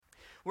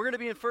We're going to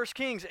be in 1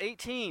 Kings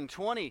 18,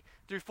 20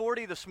 through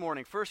 40 this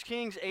morning. 1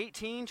 Kings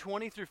 18,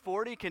 20 through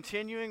 40,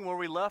 continuing where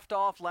we left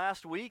off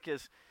last week.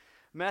 As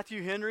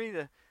Matthew Henry,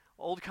 the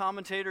old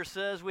commentator,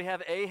 says, we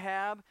have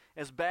Ahab,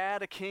 as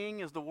bad a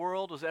king as the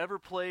world was ever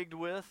plagued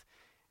with,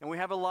 and we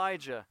have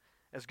Elijah,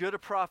 as good a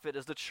prophet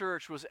as the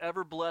church was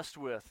ever blessed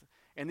with.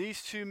 And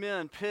these two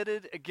men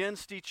pitted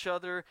against each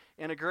other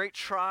in a great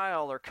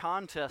trial or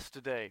contest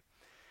today.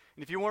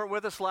 And if you weren't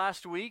with us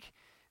last week,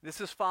 this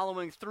is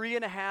following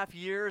 3.5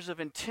 years of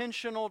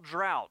intentional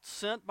drought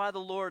sent by the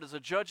Lord as a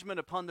judgment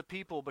upon the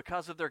people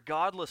because of their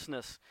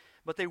godlessness.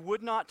 But they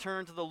would not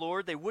turn to the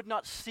Lord. They would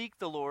not seek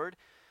the Lord.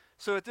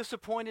 So at this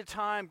appointed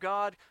time,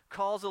 God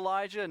calls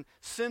Elijah and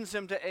sends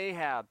him to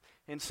Ahab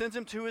and sends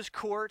him to his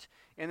court.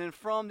 And then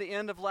from the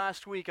end of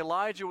last week,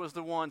 Elijah was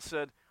the one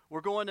said,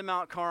 we're going to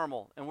Mount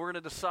Carmel and we're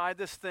going to decide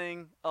this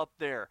thing up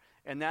there.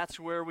 And that's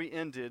where we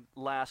ended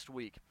last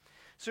week.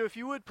 So if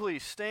you would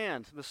please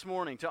stand this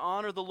morning to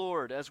honor the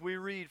Lord as we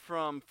read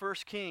from 1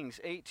 Kings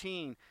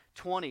 18,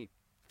 20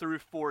 through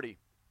 40.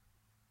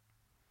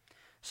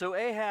 So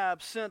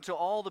Ahab sent to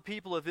all the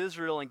people of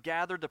Israel and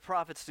gathered the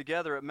prophets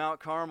together at Mount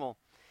Carmel.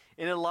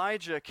 And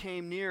Elijah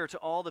came near to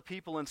all the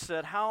people and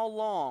said, how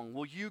long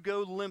will you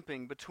go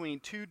limping between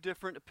two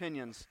different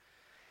opinions?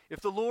 If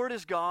the Lord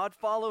is God,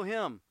 follow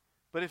him.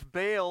 But if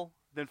Baal,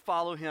 then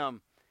follow him.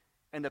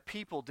 And the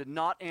people did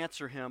not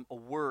answer him a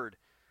word.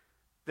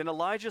 Then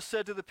Elijah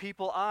said to the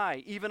people,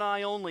 even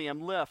I only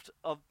am left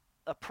of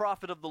a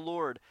prophet of the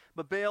Lord,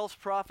 but Baal's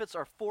prophets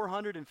are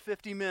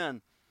 450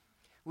 men.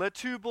 Let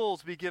 2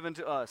 bulls be given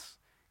to us,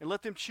 and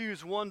let them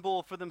choose 1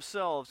 bull for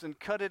themselves, and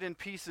cut it in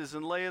pieces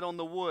and lay it on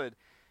the wood,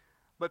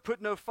 but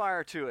put no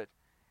fire to it.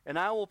 And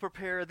I will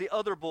prepare the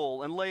other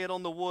bull and lay it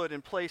on the wood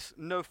and place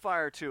no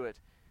fire to it.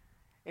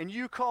 And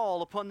you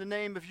call upon the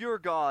name of your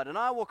God, and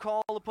I will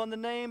call upon the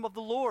name of the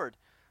Lord.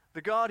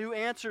 The God who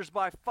answers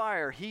by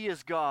fire, he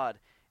is God.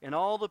 And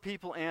all the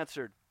people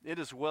answered, it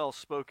is well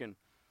spoken.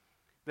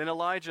 Then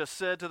Elijah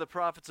said to the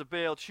prophets of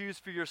Baal, choose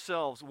for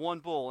yourselves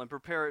 1 bull and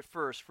prepare it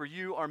first, for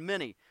you are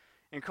many,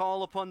 and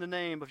call upon the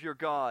name of your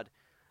God,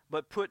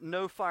 but put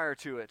no fire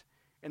to it.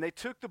 And they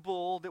took the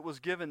bull that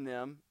was given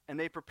them, and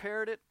they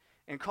prepared it,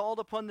 and called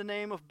upon the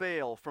name of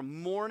Baal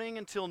from morning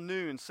until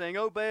noon, saying,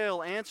 O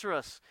Baal, answer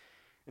us.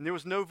 And there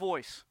was no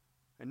voice,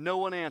 and no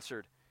one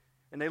answered.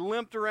 And they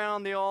limped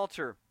around the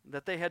altar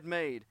that they had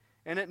made.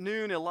 And at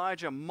noon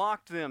Elijah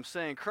mocked them,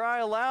 saying, cry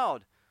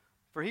aloud,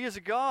 for he is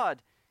a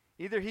god.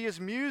 Either he is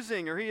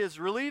musing, or he is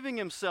relieving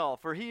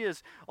himself, or he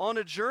is on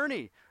a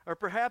journey, or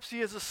perhaps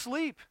he is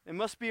asleep and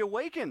must be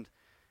awakened.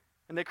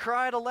 And they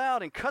cried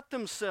aloud and cut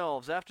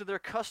themselves after their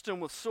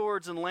custom with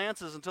swords and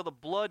lances until the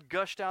blood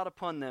gushed out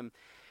upon them.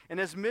 And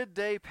as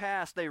midday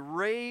passed, they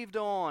raved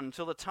on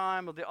until the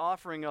time of the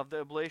offering of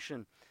the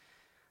oblation.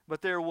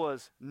 But there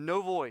was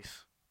no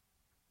voice.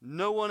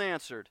 No one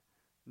answered.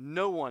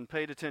 No one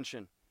paid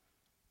attention.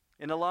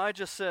 And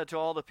Elijah said to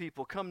all the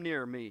people, come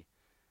near me.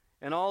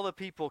 And all the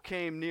people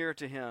came near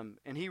to him,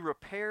 and he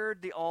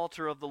repaired the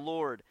altar of the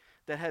Lord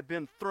that had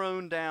been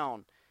thrown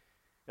down.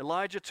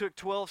 Elijah took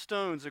 12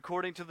 stones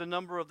according to the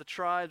number of the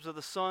tribes of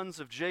the sons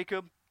of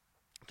Jacob,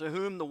 to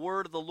whom the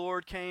word of the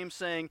Lord came,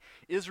 saying,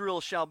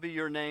 Israel shall be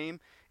your name.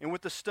 And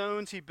with the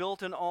stones he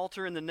built an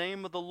altar in the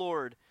name of the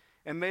Lord,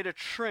 and made a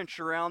trench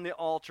around the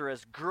altar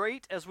as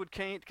great as would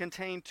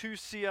contain 2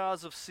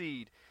 seahs of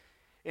seed.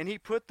 And he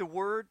put the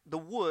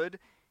wood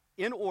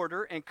in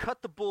order, and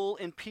cut the bull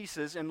in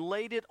pieces, and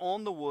laid it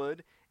on the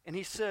wood. And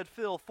he said,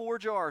 fill 4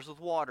 jars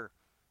with water,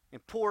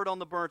 and pour it on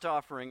the burnt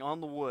offering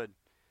on the wood.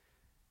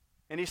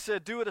 And he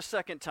said, do it a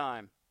second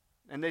time.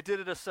 And they did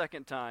it a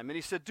second time. And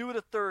he said, do it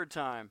a third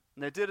time.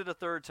 And they did it a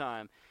third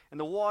time. And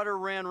the water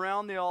ran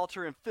round the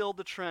altar, and filled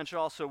the trench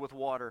also with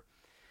water.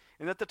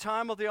 And at the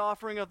time of the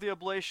offering of the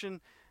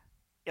oblation,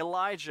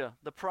 Elijah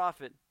the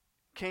prophet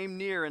came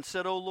near and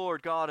said, O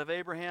Lord God of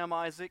Abraham,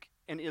 Isaac,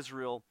 and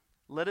Israel,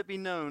 let it be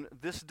known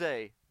this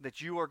day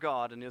that you are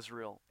God in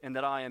Israel, and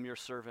that I am your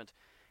servant,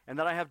 and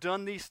that I have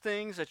done these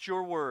things at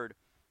your word.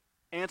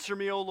 Answer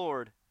me, O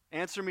Lord,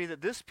 answer me,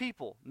 that this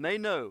people may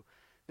know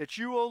that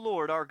you, O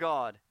Lord, are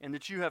God, and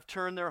that you have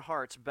turned their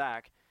hearts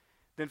back.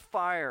 Then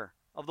fire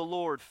of the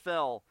Lord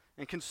fell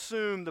and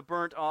consumed the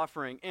burnt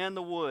offering, and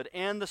the wood,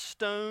 and the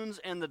stones,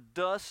 and the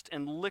dust,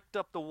 and licked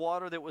up the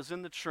water that was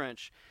in the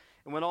trench.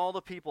 And when all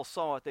the people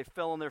saw it, they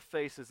fell on their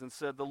faces and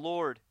said, the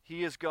Lord,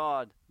 he is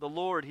God. The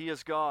Lord, he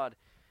is God.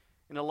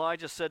 And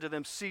Elijah said to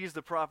them, seize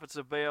the prophets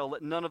of Baal,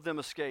 let none of them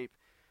escape.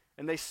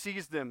 And they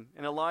seized them,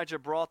 and Elijah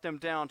brought them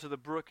down to the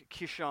brook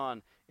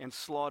Kishon and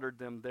slaughtered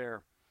them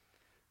there.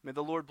 May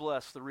the Lord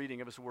bless the reading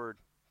of his word.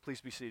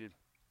 Please be seated.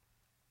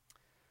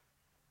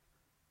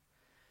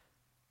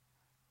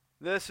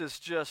 This is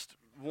just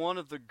one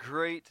of the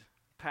great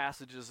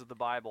passages of the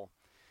Bible.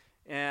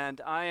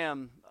 And I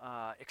am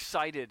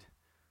excited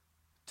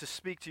to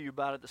speak to you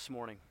about it this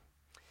morning.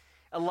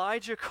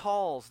 Elijah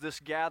calls this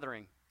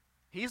gathering.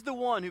 He's the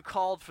one who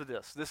called for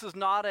this. This is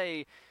not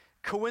a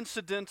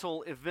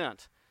coincidental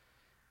event.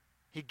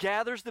 He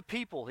gathers the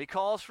people. He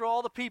calls for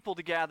all the people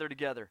to gather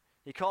together.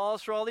 He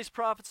calls for all these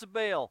prophets of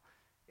Baal,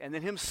 and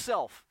then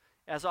himself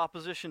as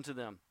opposition to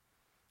them.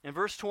 In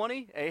verse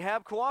 20,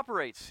 Ahab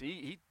cooperates.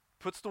 He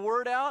puts the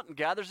word out and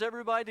gathers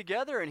everybody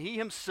together, and he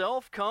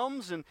himself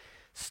comes and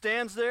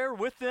stands there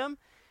with them.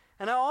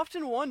 And I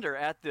often wonder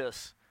at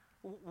this,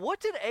 what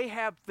did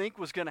Ahab think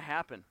was going to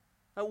happen?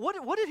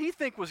 What did he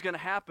think was going to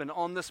happen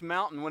on this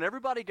mountain when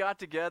everybody got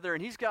together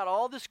and he's got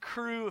all this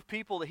crew of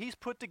people that he's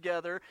put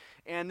together,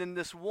 and then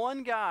this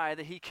one guy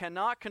that he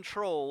cannot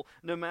control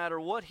no matter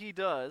what he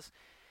does?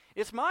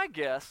 It's my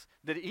guess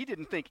that he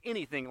didn't think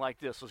anything like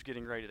this was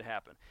getting ready to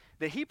happen.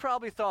 That he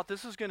probably thought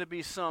this was going to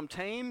be some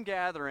tame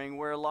gathering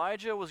where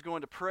Elijah was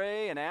going to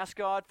pray and ask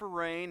God for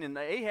rain, and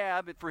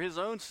Ahab, for his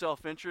own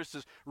self-interest,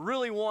 is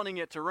really wanting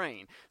it to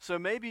rain. So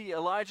maybe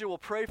Elijah will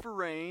pray for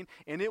rain,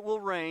 and it will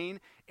rain,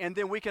 and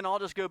then we can all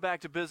just go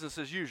back to business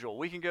as usual.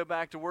 We can go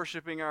back to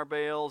worshiping our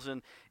Baals,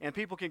 and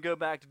people can go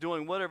back to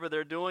doing whatever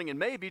they're doing, and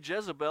maybe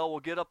Jezebel will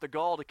get up the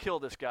gall to kill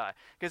this guy.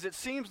 Because it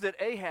seems that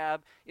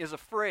Ahab is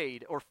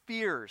afraid or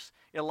fears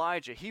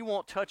Elijah. He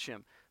won't touch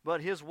him,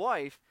 but his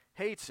wife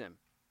hates him.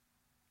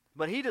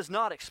 But he does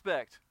not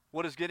expect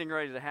what is getting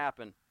ready to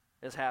happen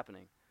is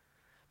happening.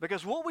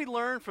 Because what we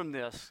learn from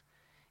this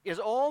is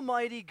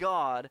Almighty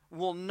God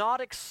will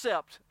not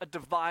accept a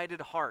divided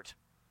heart.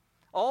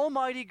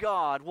 Almighty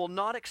God will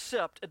not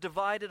accept a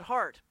divided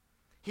heart.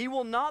 He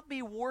will not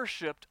be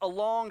worshipped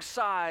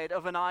alongside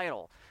of an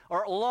idol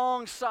or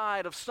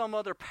alongside of some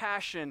other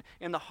passion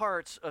in the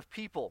hearts of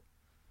people.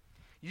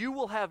 You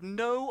will have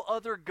no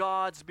other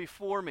gods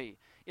before me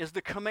is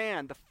the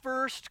command, the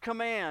first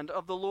command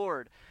of the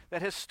Lord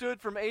that has stood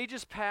from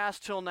ages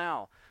past till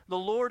now. The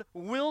Lord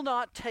will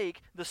not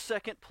take the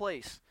second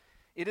place.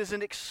 It is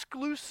an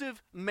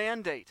exclusive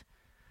mandate.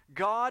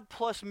 God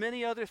plus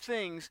many other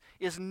things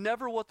is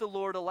never what the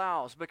Lord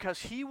allows,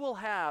 because he will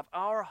have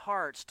our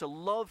hearts to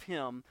love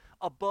him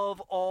above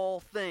all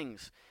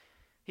things.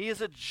 He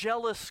is a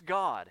jealous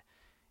God.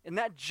 And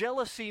that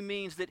jealousy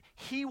means that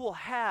he will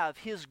have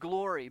his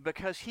glory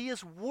because he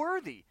is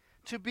worthy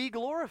to be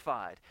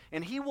glorified.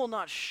 And he will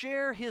not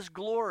share his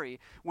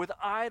glory with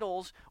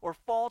idols or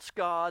false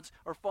gods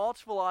or false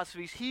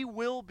philosophies. He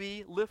will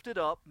be lifted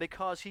up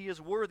because he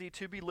is worthy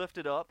to be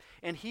lifted up,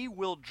 and he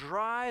will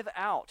drive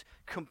out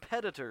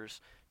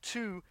competitors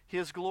to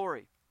his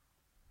glory.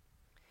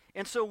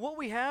 And so what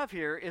we have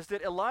here is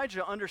that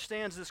Elijah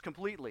understands this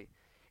completely.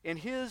 And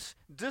his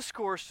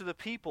discourse to the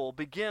people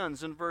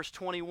begins in verse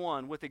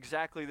 21 with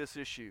exactly this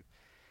issue.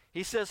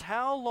 He says,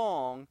 "How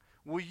long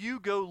will you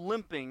go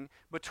limping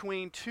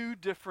between two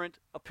different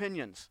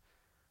opinions?"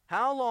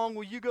 How long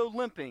will you go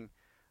limping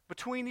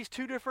between these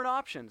two different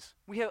options?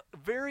 We have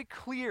very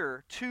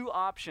clear two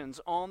options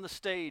on the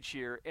stage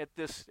here at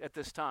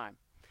this time.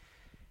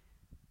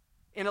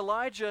 And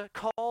Elijah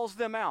calls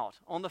them out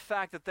on the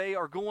fact that they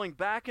are going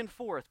back and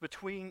forth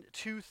between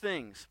two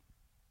things,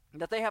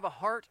 that they have a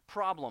heart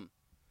problem.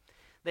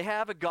 They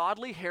have a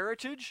godly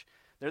heritage.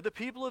 They're the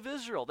people of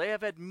Israel. They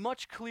have had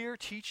much clear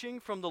teaching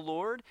from the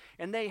Lord,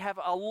 and they have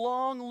a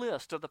long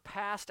list of the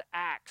past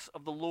acts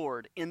of the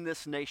Lord in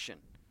this nation.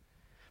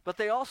 But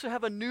they also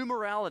have a new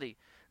morality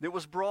that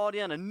was brought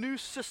in, a new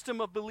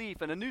system of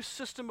belief and a new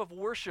system of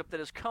worship that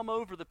has come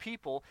over the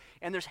people,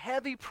 and there's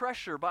heavy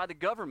pressure by the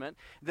government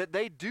that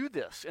they do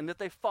this and that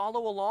they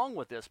follow along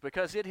with this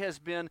because it has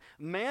been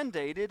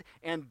mandated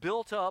and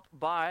built up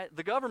by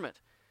the government.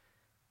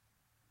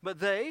 But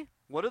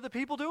what are the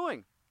people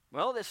doing?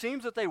 Well, it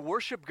seems that they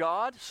worship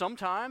God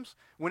sometimes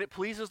when it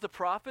pleases the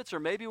prophets, or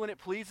maybe when it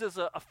pleases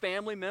a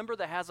family member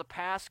that has a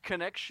past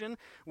connection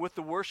with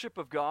the worship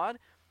of God.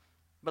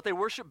 But they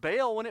worship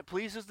Baal when it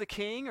pleases the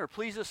king or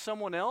pleases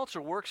someone else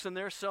or works in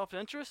their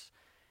self-interest.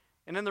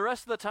 And then the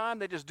rest of the time,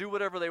 they just do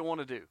whatever they want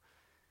to do.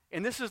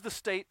 And this is the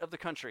state of the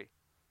country.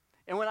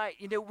 And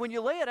when you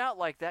lay it out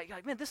like that, you're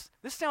like, man, this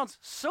sounds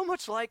so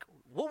much like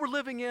what we're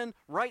living in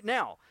right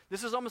now.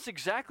 This is almost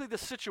exactly the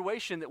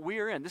situation that we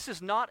are in. This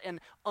is not an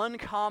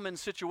uncommon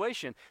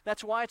situation.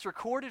 That's why it's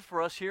recorded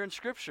for us here in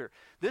Scripture.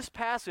 This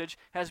passage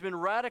has been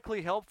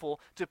radically helpful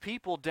to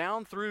people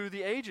down through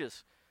the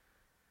ages.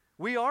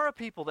 We are a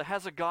people that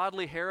has a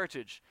godly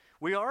heritage.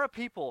 We are a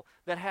people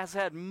that has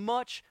had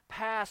much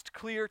past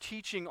clear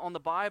teaching on the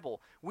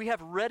Bible. We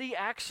have ready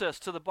access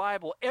to the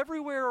Bible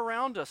everywhere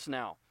around us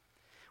now.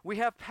 We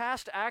have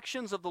past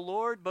actions of the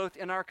Lord both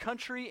in our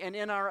country and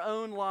in our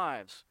own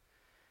lives.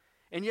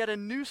 And yet a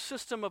new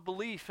system of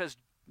belief has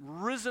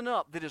risen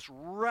up that is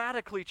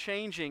radically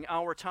changing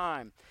our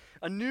time.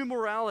 A new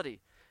morality,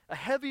 a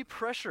heavy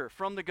pressure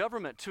from the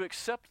government to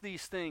accept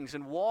these things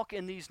and walk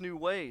in these new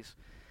ways.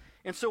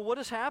 And so what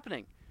is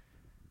happening?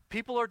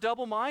 People are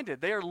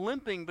double-minded. They are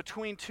limping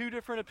between two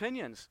different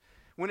opinions.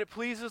 When it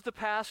pleases the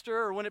pastor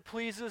or when it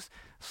pleases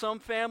some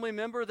family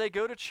member, they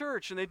go to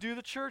church and they do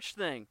the church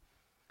thing.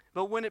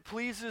 But when it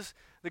pleases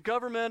the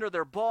government or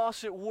their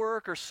boss at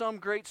work or some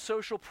great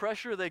social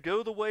pressure, they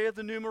go the way of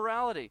the new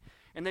morality.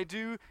 And they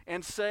do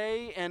and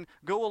say and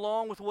go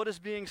along with what is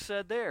being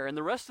said there. And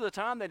the rest of the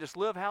time, they just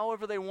live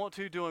however they want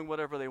to, doing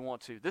whatever they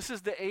want to. This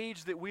is the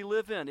age that we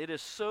live in. It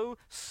is so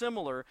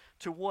similar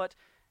to what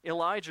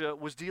Elijah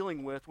was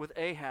dealing with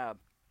Ahab.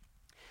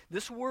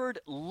 This word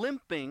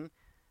limping,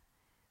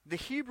 the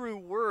Hebrew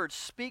word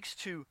speaks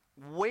to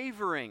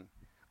wavering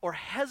or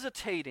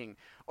hesitating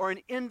or an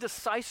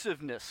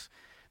indecisiveness.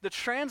 The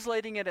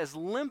translating it as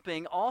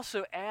limping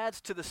also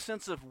adds to the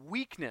sense of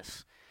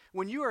weakness.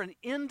 When you are an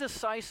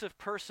indecisive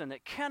person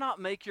that cannot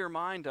make your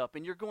mind up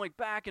and you're going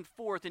back and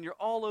forth and you're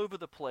all over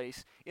the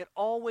place, it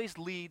always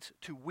leads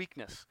to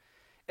weakness.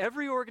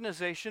 Every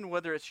organization,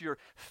 whether it's your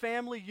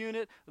family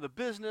unit, or the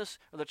business,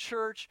 or the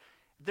church,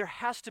 there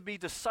has to be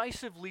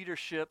decisive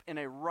leadership in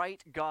a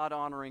right,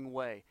 God-honoring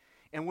way.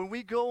 And when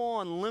we go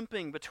on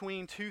limping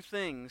between two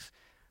things,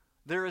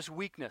 there is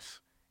weakness.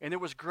 And there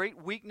was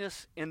great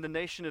weakness in the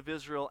nation of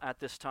Israel at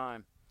this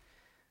time.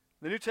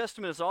 The New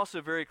Testament is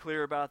also very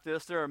clear about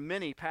this. There are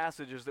many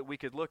passages that we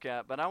could look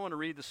at, but I want to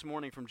read this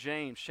morning from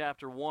James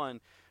chapter 1,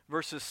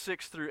 verses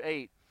 6 through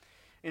 8.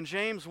 In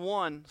James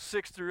 1,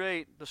 6 through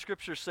 8, the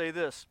scriptures say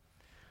this: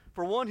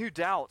 "For one who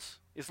doubts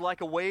is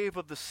like a wave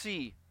of the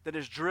sea that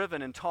is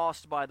driven and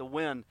tossed by the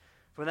wind.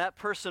 For that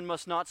person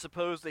must not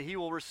suppose that he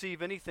will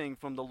receive anything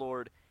from the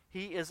Lord.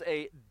 He is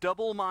a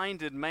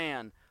double-minded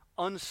man,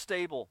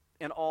 unstable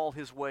in all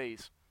his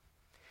ways."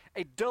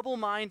 A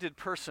double-minded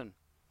person.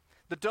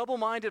 The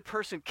double-minded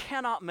person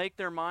cannot make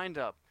their mind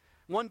up.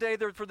 One day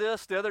they're for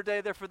this, the other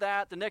day they're for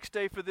that, the next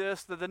day for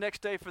this, the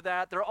next day for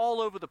that. They're all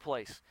over the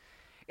place.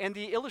 And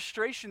the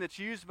illustration that's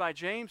used by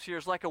James here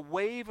is like a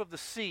wave of the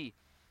sea.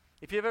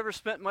 If you've ever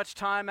spent much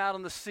time out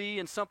on the sea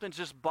and something's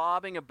just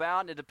bobbing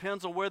about and it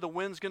depends on where the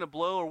wind's going to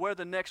blow or where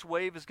the next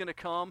wave is going to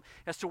come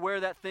as to where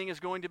that thing is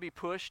going to be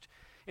pushed.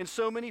 And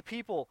so many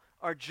people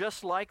are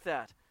just like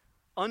that.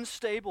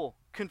 Unstable,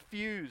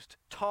 confused,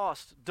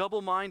 tossed,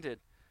 double-minded.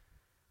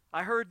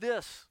 I heard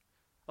this,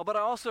 but I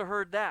also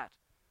heard that.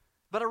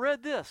 But I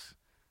read this,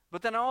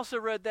 but then I also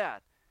read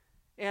that.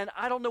 And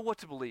I don't know what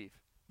to believe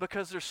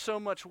because there's so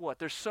much what?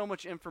 There's so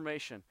much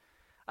information.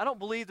 I don't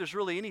believe there's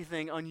really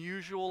anything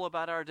unusual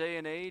about our day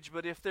and age,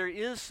 but if there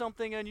is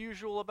something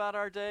unusual about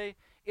our day,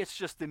 it's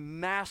just the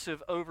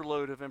massive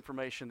overload of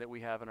information that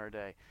we have in our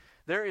day.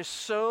 There is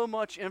so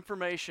much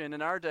information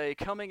in our day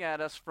coming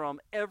at us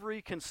from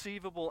every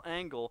conceivable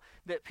angle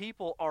that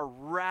people are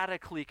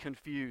radically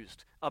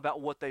confused about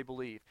what they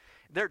believe.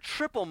 They're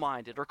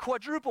triple-minded or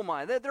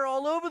quadruple-minded. They're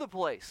all over the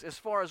place as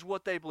far as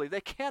what they believe.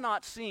 They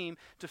cannot seem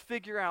to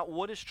figure out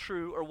what is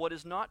true or what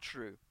is not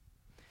true.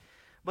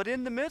 But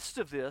in the midst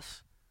of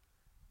this,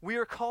 we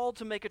are called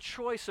to make a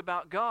choice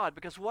about God,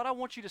 because what I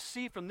want you to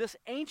see from this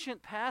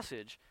ancient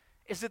passage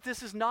is that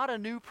this is not a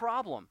new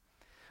problem.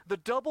 The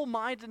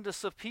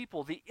double-mindedness of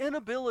people, the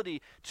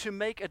inability to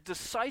make a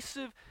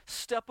decisive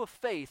step of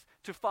faith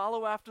to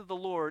follow after the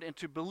Lord and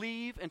to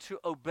believe and to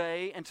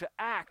obey and to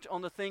act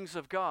on the things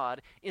of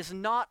God is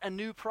not a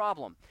new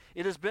problem.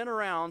 It has been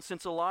around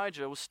since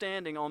Elijah was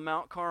standing on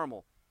Mount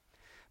Carmel.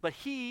 But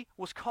he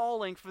was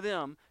calling for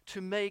them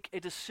to make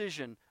a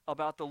decision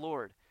about the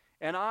Lord.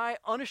 And I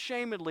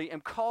unashamedly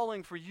am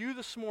calling for you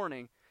this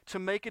morning to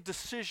make a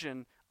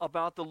decision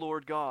about the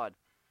Lord God.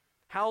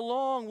 How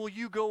long will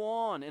you go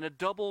on in a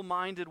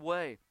double-minded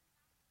way?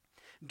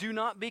 Do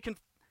not be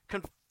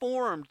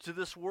conformed to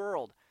this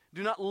world.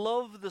 Do not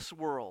love this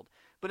world,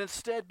 but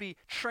instead be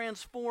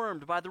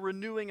transformed by the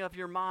renewing of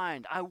your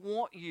mind. I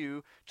want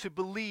you to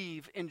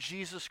believe in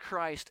Jesus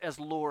Christ as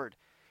Lord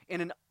in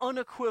an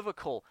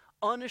unequivocal,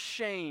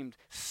 unashamed,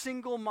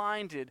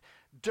 single-minded,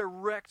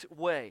 direct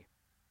way.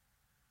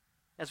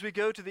 As we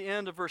go to the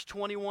end of verse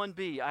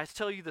 21b, I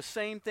tell you the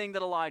same thing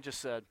that Elijah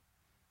said.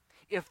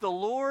 If the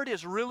Lord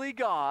is really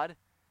God,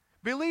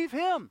 believe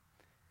him.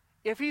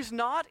 If he's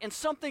not and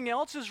something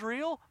else is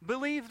real,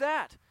 believe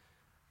that.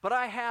 But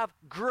I have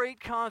great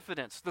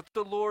confidence that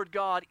the Lord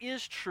God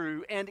is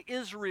true and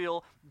is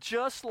real,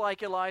 just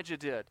like Elijah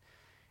did.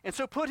 And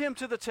so put him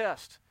to the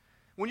test.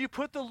 When you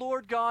put the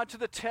Lord God to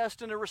the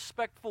test in a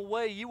respectful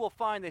way, you will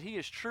find that he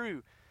is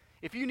true.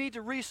 If you need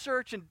to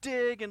research and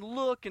dig and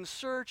look and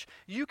search,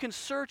 you can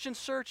search and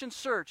search and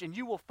search, and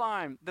you will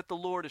find that the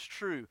Lord is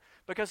true.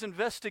 Because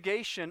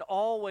investigation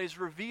always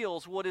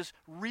reveals what is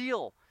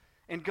real,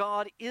 and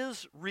God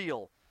is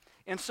real.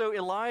 And so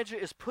Elijah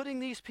is putting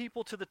these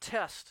people to the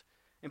test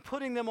and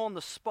putting them on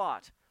the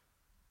spot.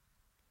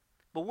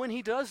 But when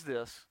he does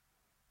this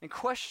and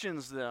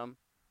questions them,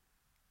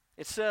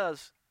 it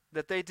says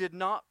that they did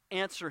not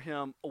answer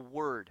him a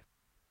word.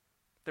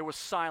 There was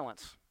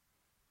silence.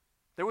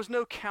 There was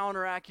no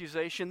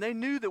counter-accusation. They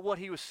knew that what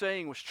he was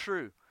saying was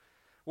true.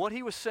 What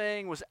he was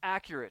saying was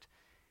accurate,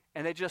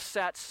 and they just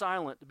sat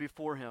silent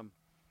before him.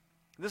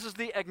 This is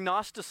the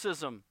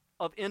agnosticism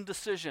of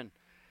indecision.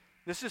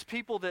 This is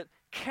people that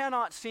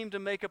cannot seem to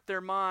make up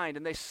their mind,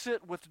 and they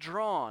sit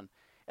withdrawn.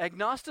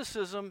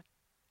 Agnosticism,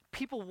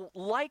 people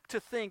like to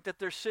think that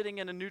they're sitting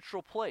in a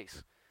neutral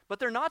place, but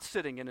they're not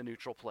sitting in a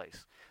neutral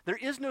place. There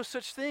is no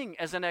such thing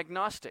as an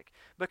agnostic,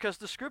 because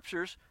the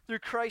Scriptures, through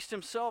Christ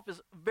himself,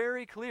 is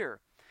very clear.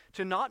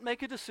 To not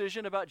make a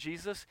decision about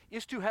Jesus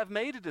is to have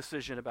made a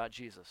decision about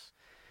Jesus.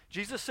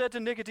 Jesus said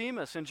to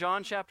Nicodemus in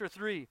John chapter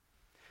 3,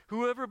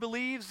 "Whoever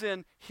believes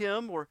in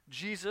him," or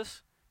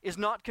Jesus, is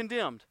not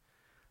condemned.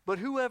 But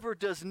whoever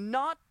does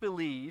not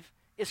believe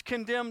is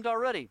condemned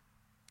already,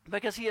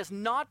 because he has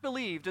not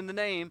believed in the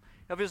name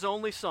of his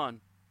only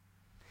Son.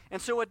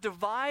 And so a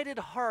divided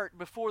heart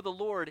before the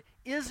Lord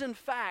is in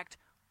fact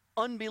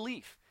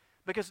unbelief,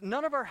 because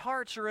none of our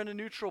hearts are in a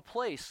neutral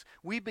place.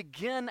 We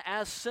begin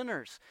as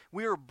sinners.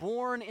 We are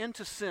born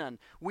into sin.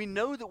 We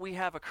know that we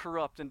have a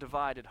corrupt and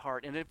divided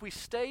heart. And if we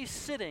stay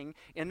sitting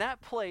in that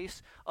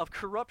place of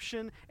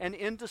corruption and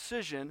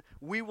indecision,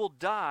 we will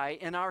die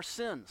in our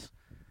sins.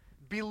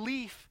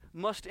 Belief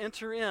must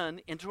enter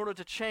in order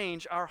to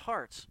change our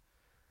hearts.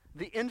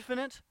 The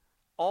infinite,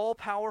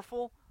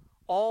 all-powerful,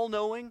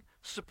 all-knowing,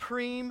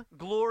 supreme,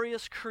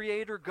 glorious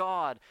Creator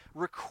God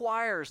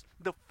requires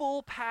the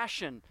full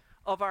passion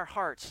of our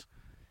hearts.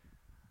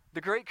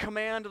 The great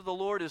command of the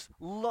Lord is,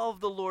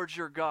 love the Lord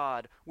your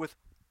God with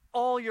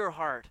all your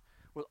heart,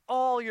 with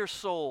all your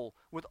soul,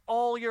 with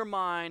all your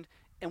mind,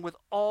 and with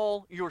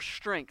all your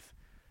strength.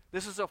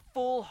 This is a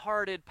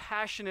full-hearted,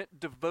 passionate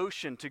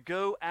devotion to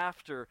go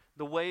after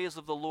the ways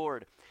of the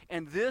Lord.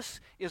 And this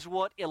is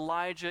what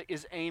Elijah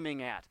is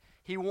aiming at.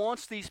 He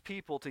wants these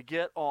people to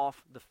get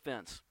off the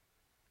fence.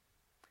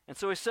 And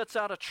so he sets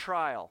out a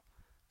trial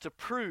to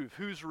prove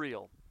who's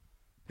real.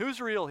 Who's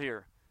real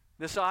here?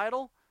 This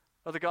idol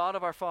or the God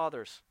of our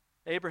fathers,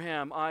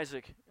 Abraham,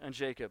 Isaac, and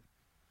Jacob?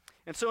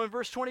 And so in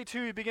verse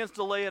 22, he begins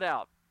to lay it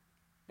out.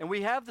 And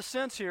we have the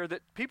sense here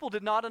that people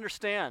did not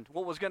understand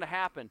what was going to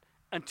happen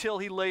until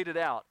he laid it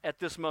out at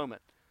this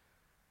moment.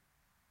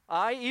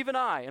 Even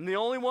I, am the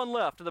only one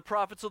left of the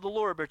prophets of the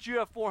Lord, but you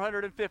have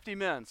 450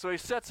 men. So he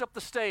sets up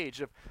the stage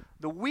of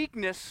the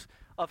weakness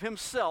of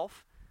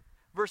himself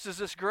versus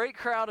this great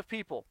crowd of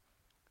people.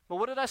 But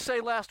what did I say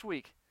last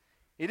week?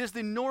 It is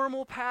the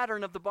normal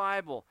pattern of the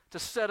Bible to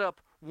set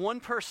up one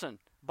person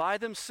by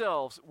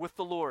themselves with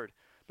the Lord,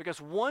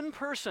 because one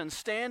person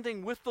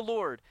standing with the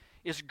Lord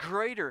is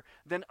greater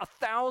than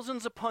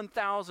thousands upon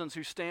thousands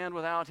who stand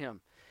without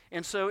him.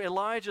 And so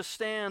Elijah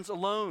stands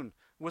alone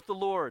with the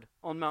Lord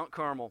on Mount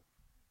Carmel.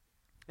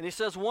 And he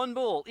says, one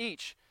bull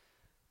each,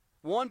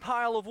 one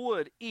pile of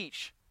wood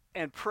each,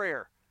 and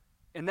prayer.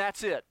 And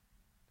that's it.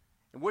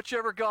 And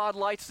whichever God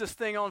lights this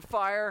thing on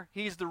fire,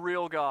 he's the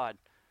real God.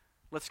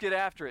 Let's get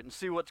after it and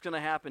see what's going to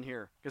happen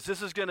here, because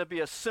this is going to be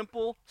a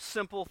simple,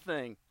 simple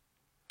thing.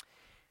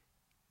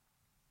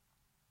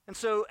 And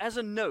so as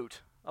a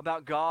note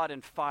about God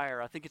and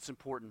fire, I think it's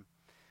important.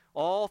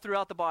 All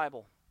throughout the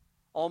Bible,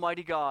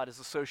 Almighty God is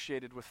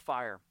associated with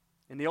fire.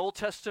 In the Old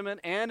Testament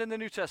and in the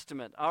New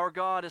Testament, our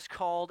God is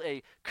called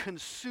a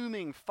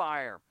consuming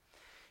fire.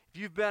 If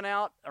you've been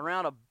out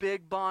around a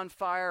big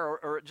bonfire,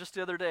 or just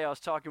the other day I was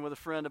talking with a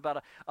friend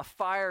about a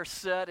fire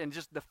set and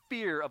just the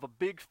fear of a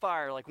big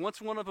fire. Like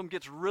once one of them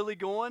gets really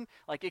going,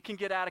 like it can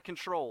get out of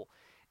control.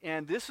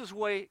 And this is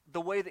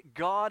the way that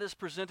God is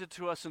presented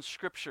to us in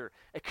Scripture,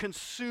 a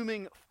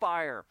consuming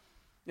fire.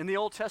 In the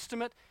Old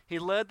Testament, he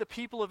led the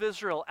people of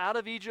Israel out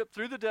of Egypt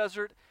through the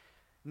desert,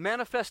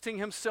 manifesting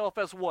himself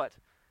as what?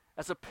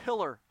 As a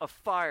pillar of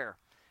fire.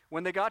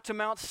 When they got to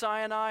Mount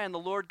Sinai and the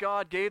Lord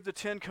God gave the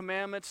 10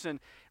 Commandments and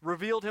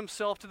revealed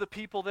himself to the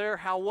people there,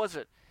 how was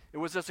it? It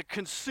was as a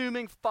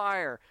consuming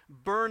fire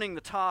burning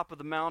the top of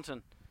the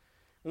mountain.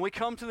 When we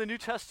come to the New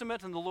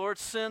Testament and the Lord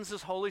sends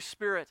his Holy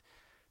Spirit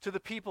to the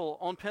people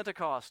on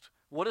Pentecost,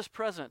 what is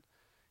present?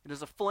 It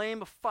is a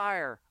flame of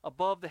fire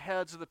above the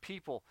heads of the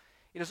people.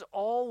 It is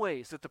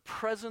always that the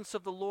presence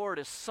of the Lord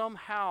is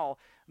somehow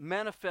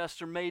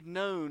manifest or made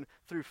known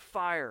through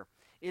fire.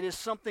 It is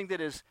something that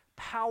is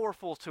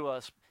powerful to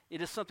us.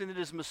 It is something that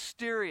is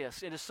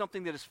mysterious. It is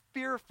something that is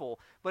fearful,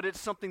 but it's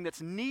something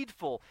that's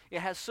needful.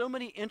 It has so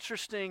many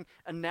interesting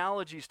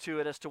analogies to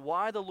it as to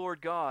why the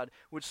Lord God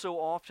would so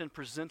often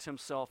present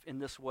himself in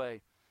this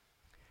way.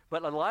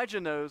 But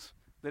Elijah knows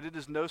that it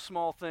is no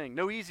small thing,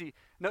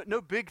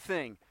 no big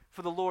thing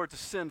for the Lord to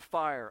send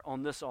fire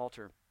on this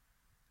altar.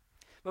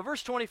 But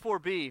verse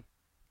 24b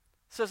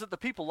says that the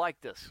people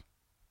like this.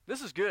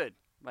 This is good.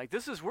 Like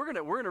we're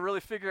gonna really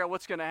figure out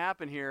what's gonna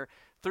happen here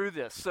through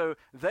this. So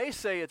they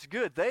say it's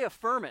good. They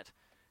affirm it.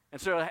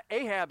 And so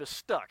Ahab is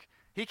stuck.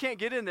 He can't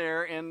get in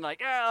there and we're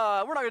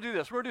not gonna do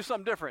this. We're gonna do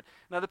something different.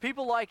 Now the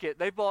people like it.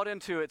 They bought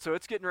into it, so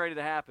it's getting ready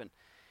to happen.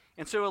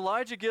 And so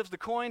Elijah gives the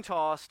coin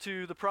toss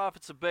to the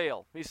prophets of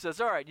Baal. He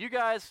says, all right, you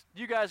guys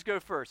go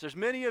first. There's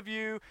many of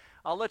you.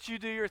 I'll let you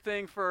do your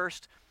thing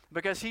first,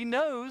 because he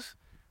knows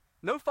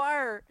no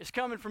fire is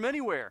coming from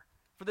anywhere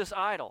for this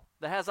idol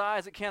that has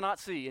eyes that cannot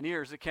see and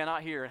ears that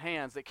cannot hear and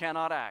hands that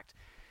cannot act.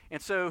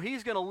 And so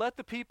he's going to let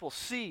the people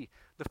see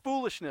the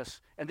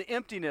foolishness and the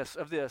emptiness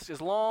of this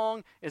as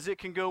long as it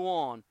can go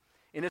on.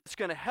 And it's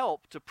going to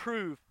help to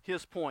prove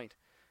his point.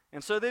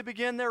 And so they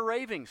begin their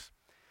ravings.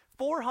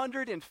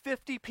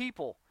 450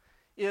 people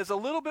is a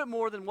little bit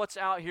more than what's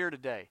out here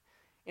today.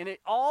 And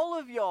all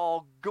of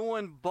y'all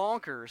going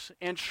bonkers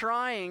and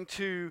trying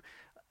to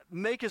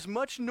make as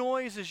much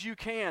noise as you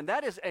can.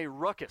 That is a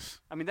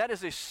ruckus. I mean, that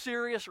is a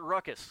serious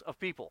ruckus of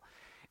people.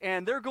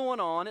 And they're going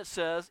on, it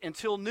says,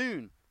 until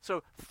noon.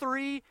 So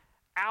 3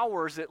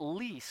 hours at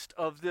least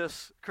of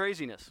this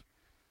craziness.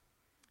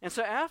 And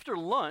so after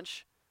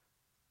lunch,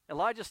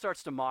 Elijah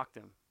starts to mock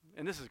them.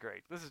 And this is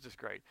great. This is just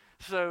great.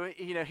 So,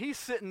 he's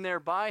sitting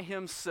there by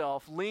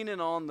himself, leaning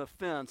on the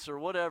fence or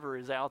whatever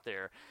is out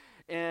there.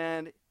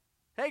 And,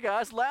 hey,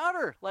 guys,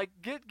 louder. Like,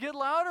 get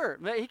louder.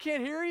 He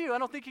can't hear you. I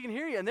don't think he can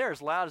hear you. And they're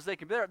as loud as they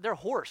can be. They're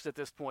hoarse at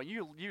this point.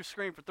 You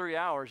scream for 3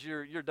 hours,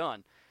 you're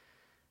done.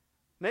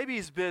 Maybe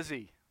he's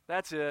busy.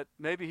 That's it.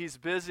 Maybe he's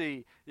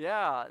busy.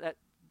 Yeah,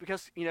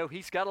 because,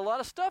 he's got a lot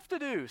of stuff to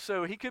do,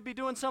 so he could be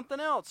doing something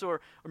else, or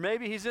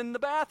maybe he's in the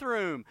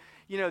bathroom.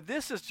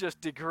 This is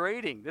just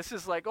degrading. This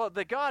is like,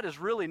 the God is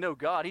really no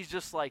God. He's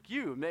just like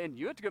you, man.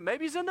 You have to go.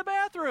 Maybe he's in the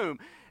bathroom,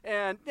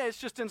 and it's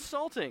just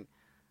insulting.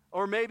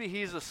 Or maybe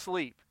he's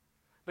asleep,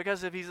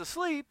 because if he's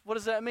asleep, what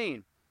does that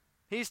mean?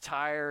 He's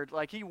tired,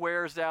 like he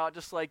wears out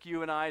just like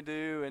you and I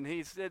do, and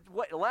he's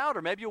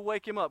louder. Maybe you'll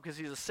wake him up because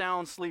he's a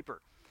sound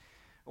sleeper.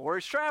 Or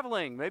he's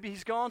traveling. Maybe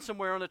he's gone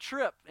somewhere on a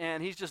trip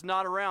and he's just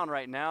not around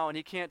right now and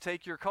he can't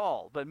take your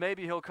call. But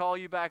maybe he'll call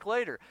you back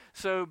later.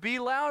 So be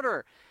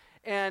louder.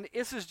 And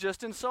this is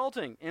just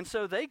insulting. And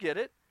so they get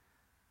it.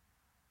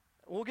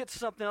 We'll get to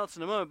something else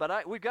in a moment,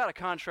 but we've got to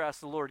contrast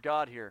the Lord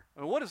God here.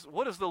 I mean,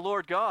 what is the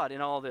Lord God in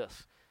all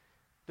this?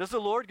 Does the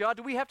Lord God,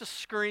 do we have to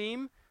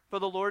scream for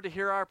the Lord to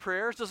hear our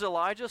prayers? Does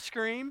Elijah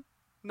scream?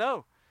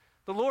 No.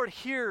 The Lord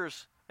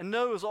hears and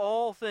knows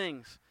all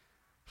things.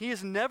 He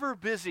is never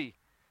busy.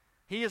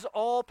 He is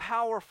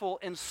all-powerful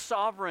and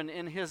sovereign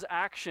in his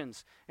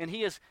actions, and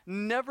he is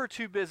never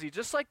too busy.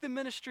 Just like the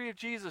ministry of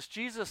Jesus,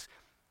 Jesus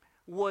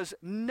was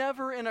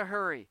never in a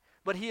hurry,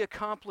 but he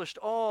accomplished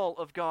all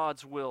of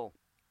God's will.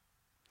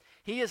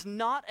 He is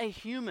not a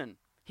human.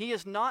 He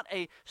is not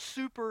a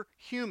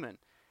superhuman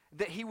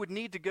that he would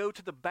need to go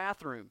to the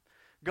bathroom.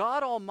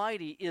 God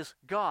Almighty is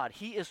God.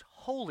 He is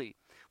holy,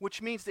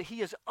 which means that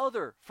he is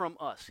other from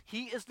us.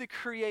 He is the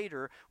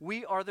creator.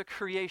 We are the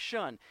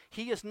creation.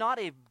 He is not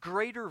a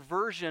greater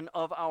version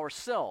of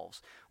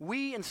ourselves.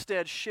 We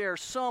instead share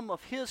some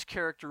of his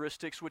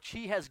characteristics which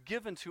he has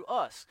given to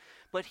us.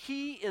 But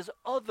he is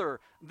other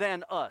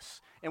than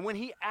us. And when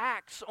he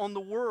acts on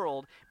the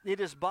world, it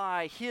is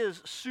by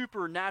his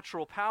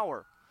supernatural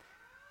power.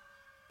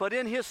 But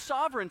in his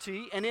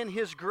sovereignty and in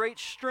his great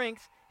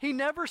strength, he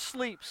never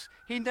sleeps.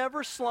 He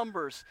never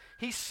slumbers.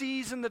 He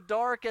sees in the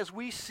dark as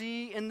we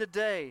see in the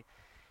day.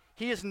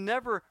 He is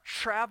never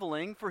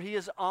traveling, for he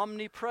is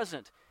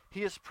omnipresent.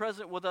 He is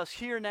present with us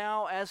here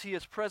now as he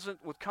is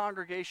present with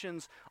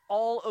congregations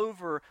all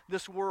over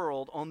this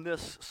world on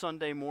this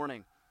Sunday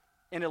morning.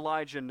 And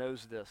Elijah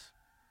knows this.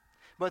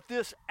 But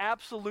this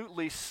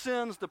absolutely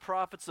sends the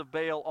prophets of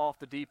Baal off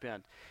the deep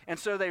end. And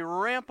so they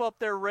ramp up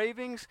their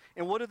ravings,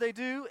 and what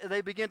do?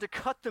 They begin to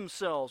cut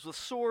themselves with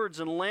swords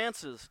and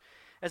lances,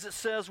 as it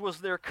says was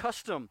their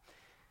custom,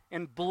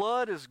 and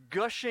blood is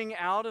gushing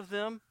out of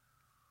them.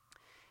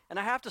 And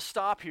I have to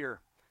stop here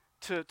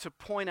to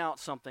point out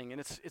something, and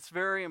it's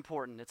very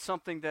important. It's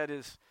something that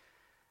is,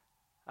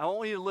 I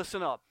want you to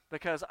listen up,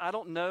 because I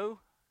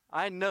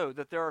know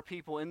that there are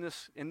people in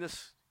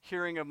this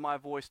hearing of my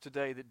voice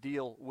today that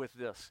deal with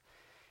this.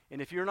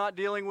 And if you're not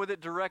dealing with it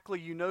directly,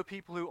 you know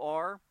people who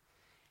are.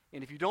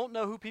 And if you don't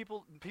know who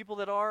people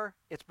that are,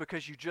 it's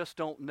because you just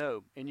don't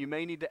know, and you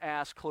may need to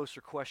ask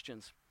closer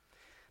questions.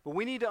 But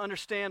we need to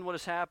understand what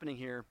is happening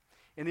here.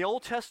 In the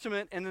Old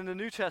Testament and in the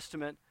New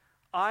Testament,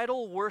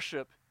 idol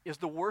worship is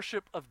the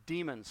worship of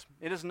demons.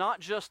 It is not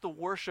just the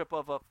worship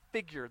of a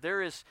figure.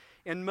 There is,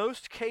 in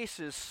most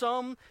cases,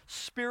 some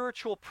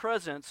spiritual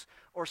presence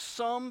or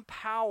some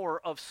power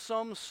of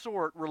some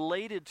sort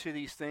related to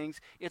these things.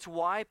 It's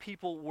why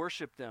people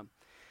worship them.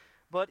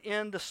 But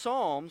in the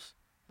Psalms,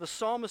 the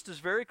psalmist is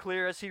very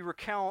clear as he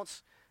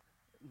recounts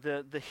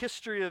the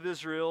history of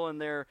Israel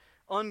and their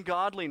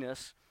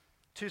ungodliness,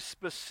 to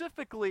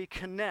specifically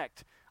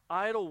connect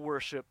idol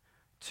worship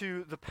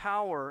to the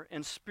power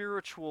and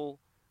spiritual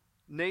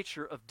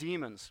nature of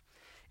demons.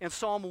 In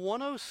Psalm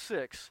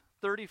 106,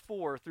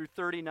 34 through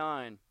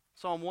 39,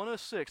 Psalm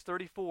 106,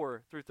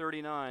 34 through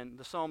 39,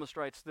 the psalmist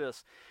writes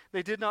this: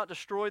 "They did not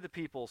destroy the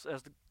peoples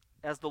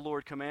as the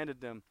Lord commanded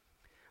them,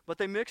 but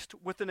they mixed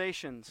with the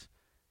nations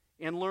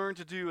and learned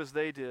to do as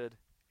they did,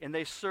 and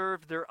they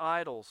served their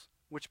idols,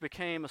 which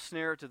became a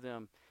snare to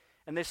them.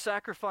 And they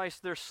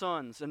sacrificed their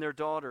sons and their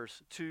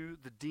daughters to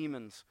the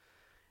demons.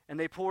 And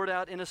they poured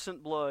out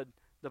innocent blood,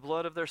 the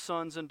blood of their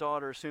sons and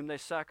daughters, whom they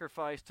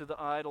sacrificed to the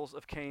idols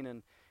of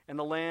Canaan. And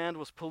the land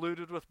was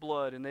polluted with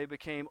blood, and they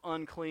became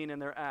unclean in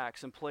their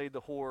acts and played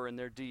the whore in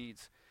their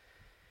deeds."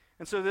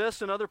 And so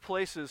this and other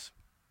places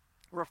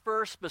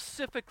refer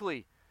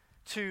specifically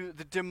to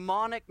the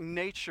demonic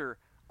nature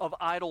of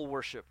idol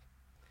worship.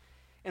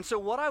 And so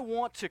what I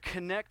want to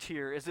connect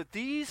here is that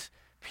these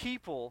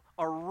people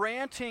are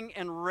ranting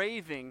and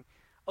raving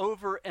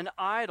over an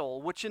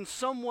idol which in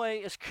some way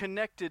is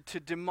connected to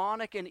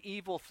demonic and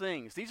evil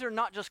things. These are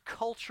not just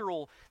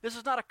this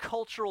is not a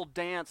cultural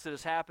dance that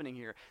is happening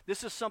here.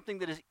 This is something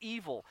that is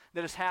evil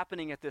that is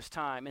happening at this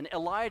time. And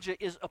Elijah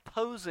is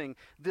opposing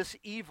this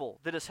evil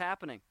that is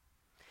happening.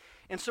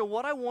 And so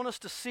what I want us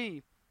to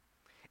see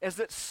is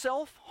that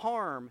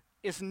self-harm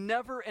is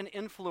never an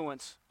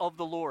influence of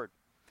the Lord.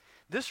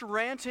 This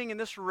ranting and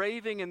this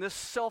raving and this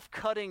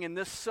self-cutting and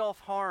this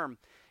self-harm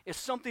is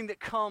something that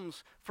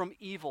comes from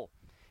evil.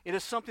 It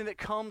is something that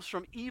comes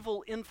from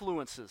evil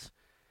influences.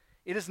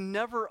 It is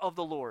never of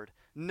the Lord.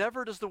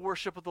 Never does the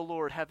worship of the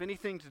Lord have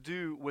anything to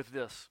do with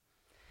this.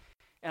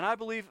 And I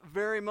believe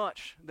very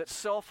much that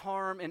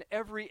self-harm in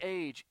every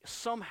age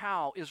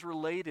somehow is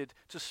related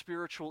to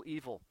spiritual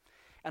evil.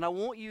 And I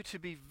want you to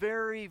be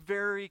very,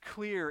 very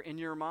clear in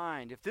your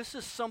mind. If this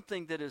is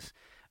something that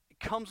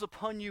comes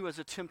upon you as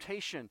a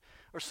temptation,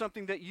 or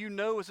something that you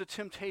know is a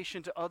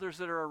temptation to others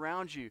that are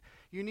around you,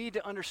 you need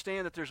to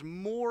understand that there's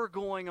more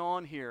going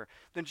on here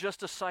than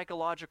just a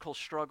psychological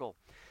struggle.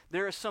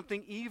 There is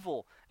something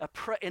evil,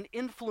 an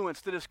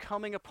influence that is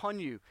coming upon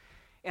you.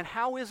 And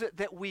how is it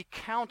that we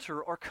counter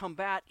or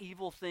combat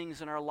evil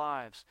things in our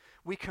lives?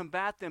 We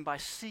combat them by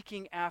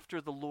seeking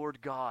after the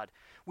Lord God.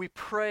 We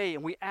pray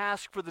and we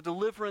ask for the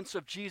deliverance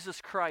of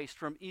Jesus Christ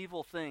from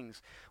evil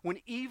things. When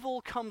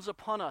evil comes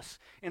upon us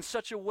in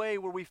such a way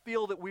where we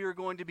feel that we are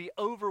going to be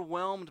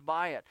overwhelmed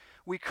by it,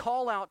 we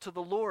call out to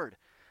the Lord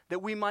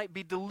that we might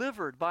be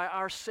delivered by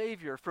our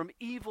Savior from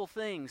evil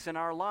things in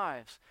our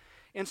lives.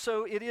 And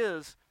so it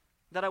is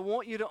that I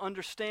want you to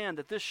understand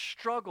that this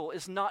struggle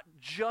is not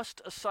just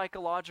a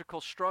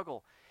psychological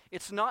struggle.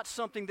 It's not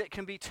something that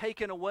can be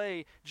taken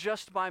away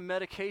just by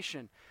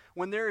medication.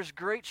 When there is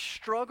great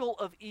struggle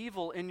of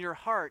evil in your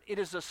heart, it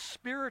is a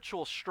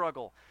spiritual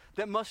struggle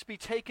that must be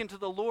taken to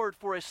the Lord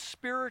for a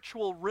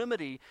spiritual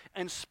remedy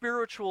and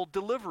spiritual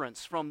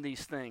deliverance from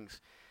these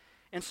things.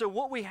 And so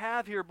what we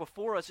have here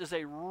before us is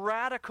a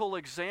radical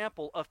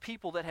example of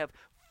people that have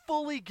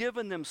fully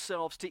given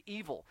themselves to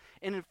evil.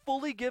 And in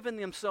fully given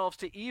themselves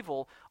to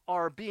evil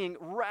are being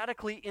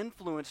radically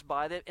influenced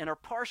by that and are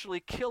partially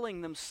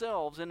killing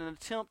themselves in an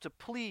attempt to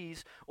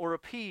please or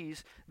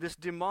appease this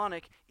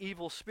demonic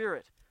evil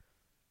spirit.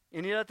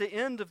 And yet at the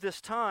end of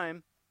this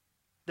time,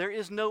 there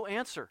is no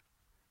answer.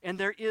 And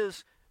there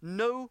is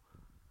no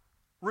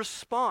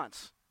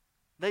response.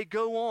 They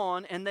go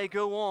on and they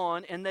go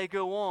on and they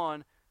go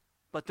on,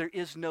 but there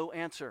is no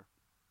answer.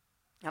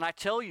 And I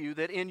tell you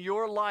that in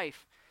your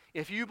life,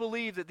 if you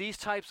believe that these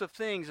types of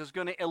things is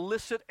going to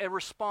elicit a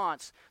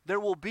response, there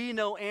will be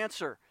no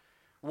answer.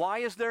 Why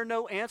is there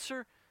no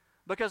answer?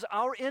 Because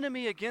our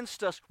enemy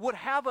against us would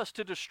have us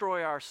to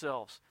destroy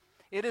ourselves.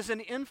 It is an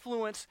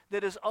influence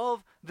that is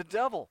of the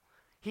devil.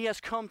 He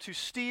has come to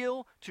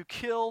steal, to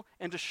kill,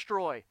 and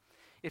destroy.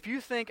 If you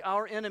think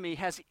our enemy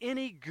has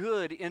any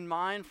good in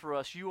mind for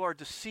us, you are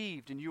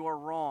deceived and you are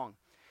wrong.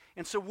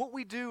 And so what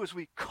we do is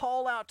we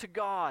call out to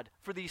God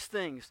for these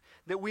things,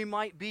 that we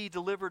might be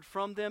delivered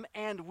from them,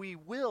 and we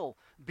will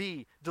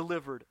be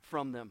delivered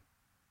from them.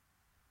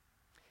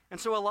 And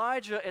so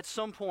Elijah at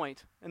some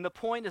point, and the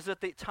point is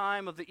at the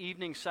time of the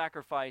evening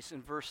sacrifice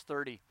in verse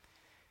 30,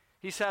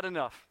 he's had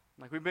enough.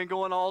 Like we've been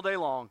going all day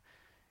long.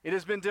 It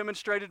has been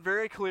demonstrated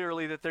very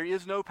clearly that there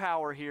is no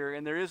power here,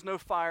 and there is no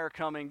fire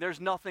coming.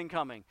 There's nothing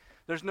coming.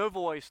 There's no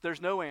voice.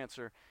 There's no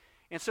answer.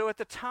 And so at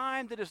the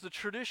time that is the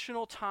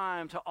traditional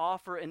time to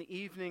offer an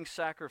evening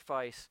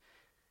sacrifice,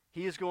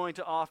 he is going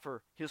to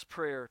offer his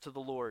prayer to the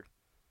Lord.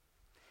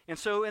 And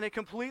so in a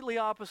completely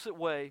opposite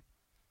way,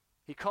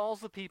 he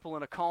calls the people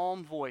in a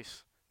calm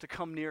voice to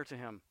come near to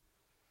him.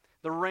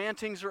 The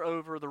rantings are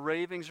over, the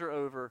ravings are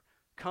over.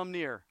 Come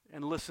near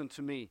and listen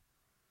to me.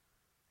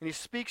 And he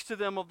speaks to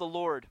them of the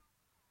Lord.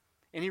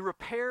 And he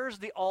repairs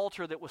the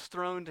altar that was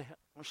thrown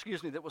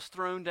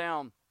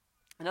down.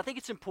 And I think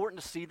it's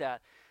important to see that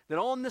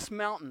on this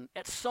mountain,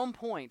 at some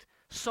point,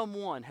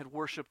 someone had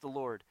worshiped the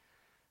Lord.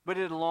 But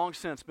it had long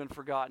since been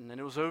forgotten, and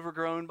it was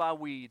overgrown by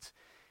weeds.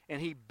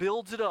 And he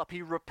builds it up.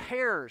 He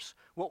repairs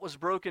what was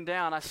broken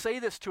down. I say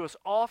this to us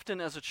often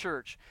as a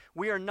church.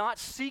 We are not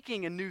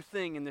seeking a new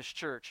thing in this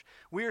church.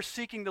 We are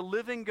seeking the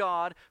living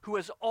God who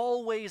has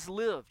always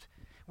lived.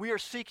 We are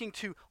seeking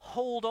to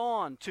hold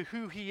on to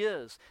who he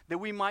is, that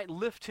we might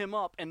lift him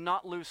up and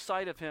not lose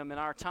sight of him in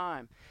our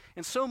time.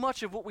 And so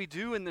much of what we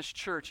do in this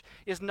church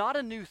is not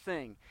a new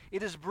thing.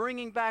 It is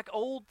bringing back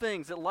old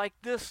things that, like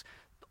this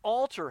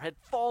altar, had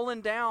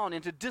fallen down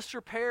into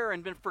disrepair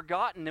and been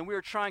forgotten, and we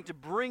are trying to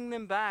bring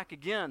them back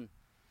again.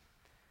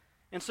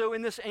 And so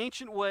in this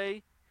ancient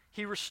way,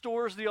 he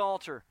restores the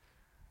altar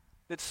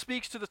that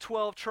speaks to the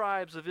 12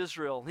 tribes of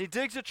Israel. He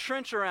digs a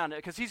trench around it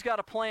because he's got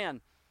a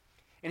plan.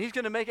 And he's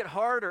going to make it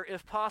harder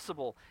if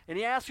possible. And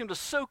he asks him to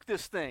soak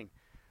this thing.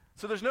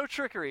 So there's no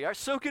trickery. All right,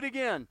 soak it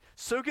again,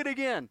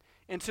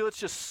 until it's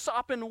just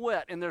sopping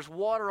wet and there's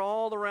water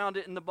all around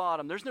it in the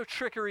bottom. There's no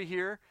trickery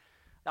here.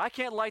 I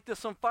can't light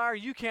this on fire.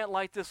 You can't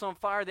light this on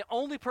fire. The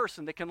only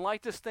person that can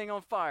light this thing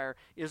on fire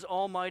is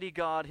Almighty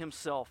God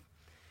himself.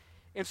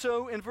 And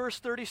so in verse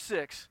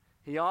 36,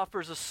 he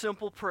offers a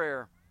simple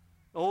prayer.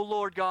 O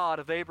Lord God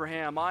of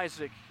Abraham,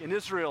 Isaac, and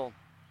Israel,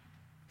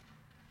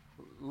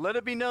 let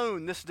it be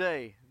known this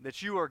day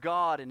that you are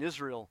God in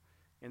Israel,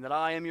 and that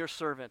I am your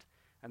servant,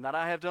 and that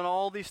I have done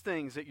all these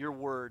things at your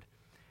word.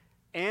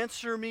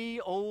 Answer me,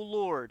 O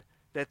Lord,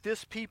 that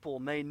this people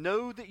may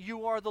know that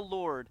you are the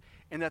Lord,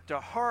 and that their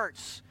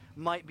hearts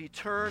might be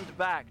turned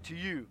back to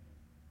you.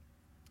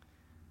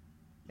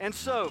 And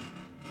so,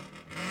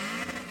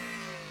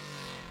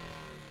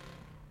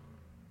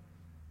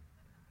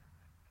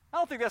 I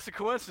don't think that's a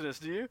coincidence,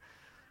 do you?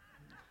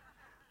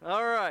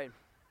 All right.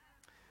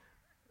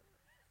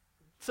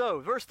 So,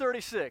 verse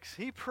 36,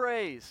 he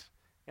prays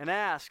and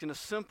asks in a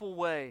simple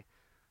way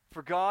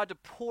for God to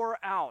pour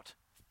out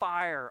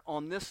fire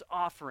on this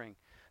offering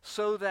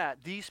so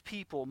that these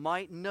people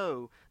might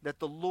know that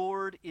the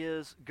Lord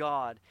is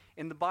God.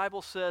 And the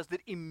Bible says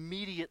that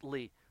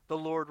immediately the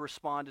Lord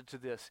responded to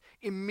this.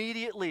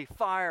 Immediately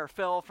fire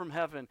fell from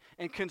heaven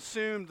and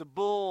consumed the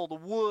bull, the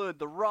wood,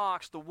 the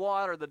rocks, the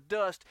water, the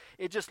dust.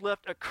 It just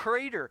left a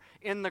crater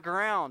in the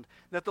ground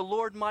that the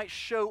Lord might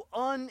show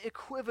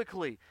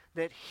unequivocally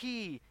that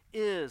he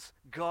is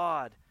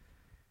God.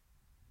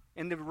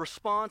 And the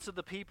response of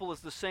the people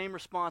is the same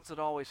response that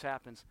always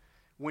happens.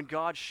 When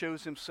God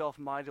shows himself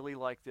mightily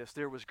like this,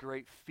 there was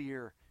great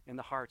fear in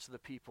the hearts of the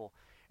people.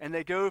 And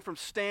they go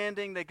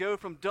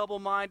from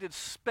double-minded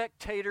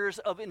spectators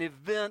of an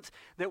event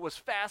that was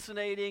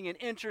fascinating and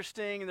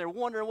interesting, and they're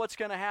wondering what's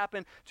going to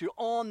happen, to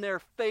on their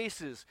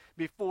faces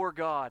before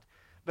God.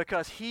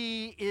 Because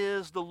he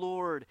is the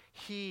Lord.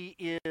 He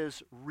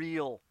is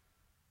real.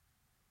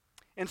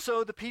 And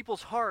so the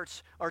people's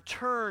hearts are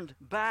turned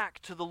back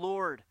to the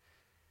Lord.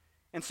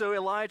 And so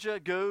Elijah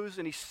goes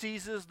and he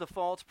seizes the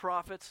false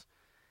prophets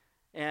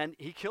and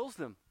he kills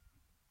them.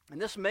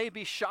 And this may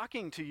be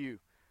shocking to you.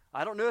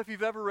 I don't know if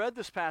you've ever read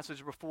this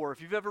passage before.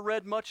 If you've ever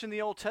read much in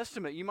the Old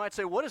Testament, you might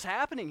say, what is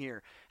happening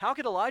here? How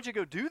could Elijah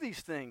go do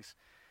these things?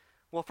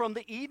 Well, from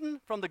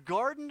the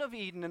Garden of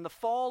Eden and the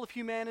fall of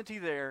humanity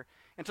there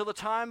until the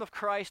time of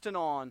Christ and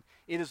on,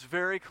 it is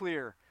very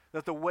clear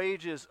that the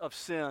wages of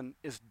sin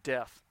is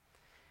death.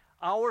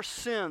 Our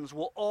sins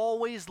will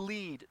always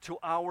lead to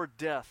our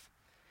death.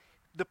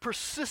 The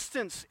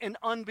persistence in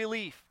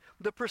unbelief,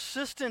 the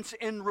persistence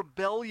in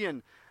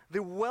rebellion,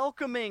 the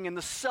welcoming and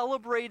the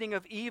celebrating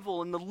of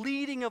evil and the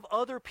leading of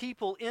other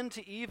people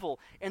into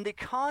evil and the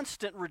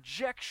constant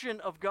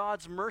rejection of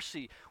God's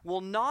mercy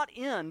will not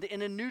end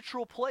in a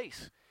neutral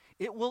place.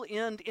 It will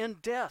end in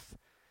death.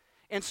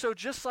 And so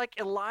just like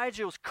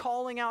Elijah was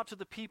calling out to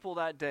the people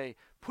that day,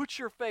 put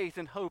your faith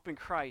and hope in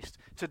Christ.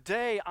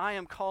 Today I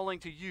am calling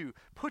to you,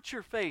 put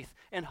your faith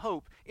and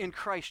hope in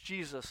Christ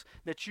Jesus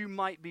that you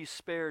might be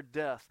spared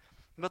death.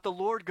 But the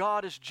Lord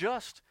God is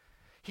just.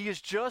 He is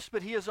just,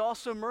 but he is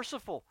also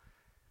merciful.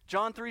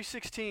 John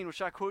 3:16,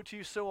 which I quote to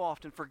you so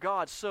often, for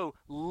God so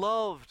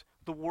loved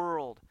the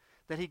world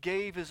that he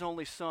gave his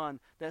only Son,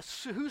 that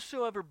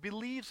whosoever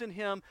believes in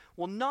him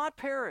will not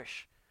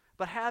perish,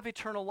 but have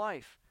eternal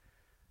life.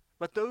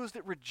 But those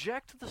that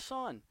reject the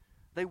Son,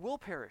 they will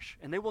perish,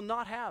 and they will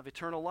not have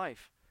eternal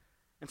life.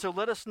 And so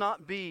let us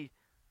not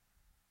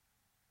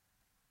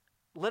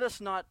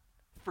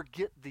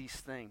forget these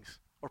things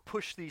or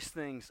push these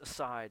things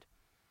aside.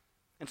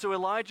 And so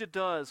Elijah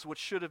does what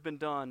should have been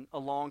done a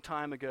long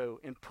time ago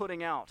in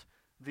putting out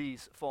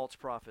these false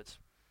prophets.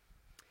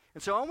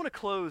 And so I want to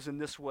close in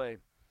this way,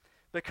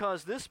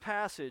 because this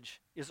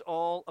passage is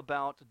all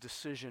about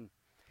decision.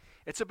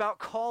 It's about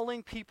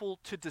calling people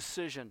to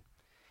decision.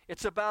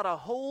 It's about a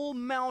whole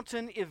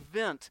mountain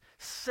event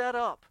set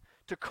up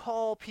to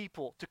call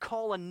people, to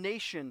call a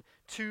nation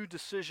to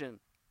decision.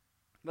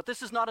 But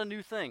this is not a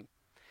new thing.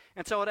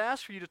 And so I would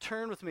ask for you to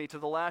turn with me to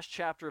the last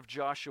chapter of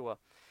Joshua.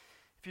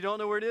 If you don't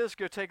know where it is,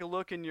 go take a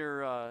look in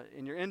your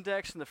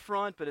index in the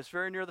front, but it's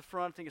very near the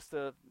front. I think it's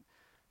the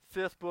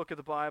 5th book of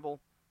the Bible,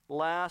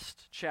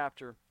 last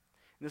chapter.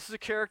 And this is a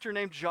character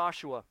named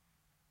Joshua.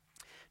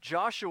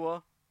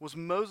 Joshua was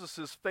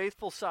Moses'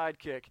 faithful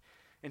sidekick,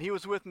 and he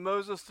was with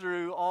Moses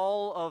through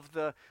all of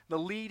the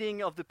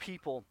leading of the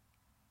people.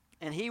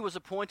 And he was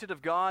appointed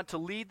of God to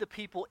lead the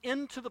people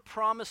into the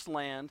promised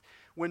land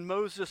when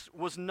Moses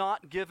was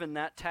not given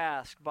that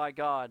task by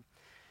God.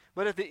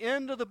 But at the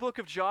end of the book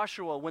of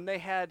Joshua, when they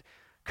had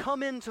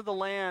come into the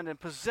land and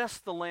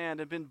possessed the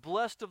land and been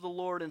blessed of the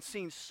Lord and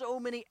seen so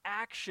many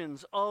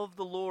actions of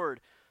the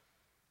Lord,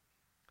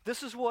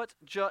 this is what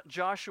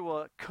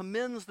Joshua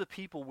commends the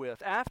people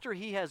with. After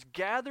he has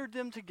gathered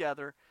them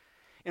together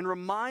and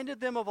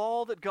reminded them of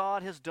all that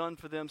God has done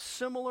for them,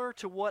 similar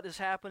to what is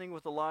happening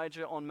with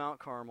Elijah on Mount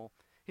Carmel,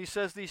 he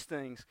says these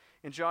things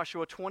in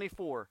Joshua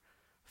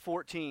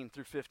 24:14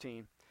 through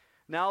 15.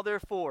 Now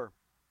therefore,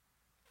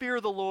 fear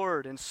the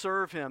Lord and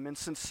serve him in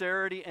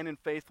sincerity and in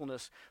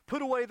faithfulness.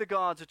 Put away the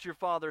gods that your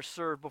fathers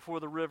served before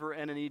the river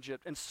and in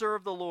Egypt, and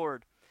serve the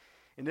Lord.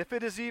 And if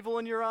it is evil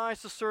in your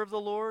eyes to serve the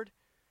Lord,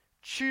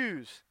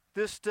 choose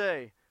this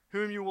day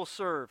whom you will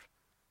serve,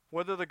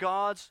 whether the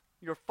gods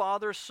your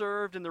fathers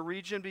served in the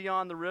region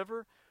beyond the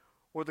river,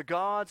 or the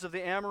gods of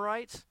the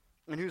Amorites,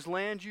 in whose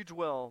land you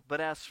dwell. But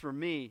as for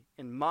me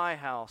and my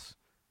house,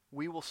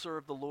 we will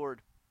serve the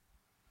Lord.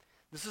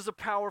 This is a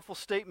powerful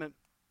statement.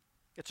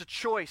 It's a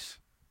choice.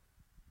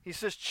 He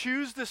says,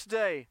 choose this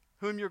day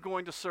whom you're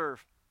going to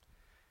serve.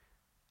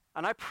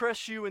 And I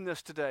press you in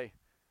this today.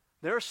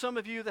 There are some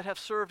of you that have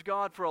served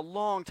God for a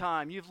long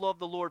time. You've loved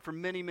the Lord for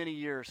many, many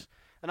years.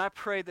 And I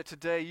pray that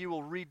today you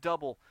will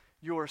redouble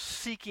you are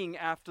seeking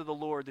after the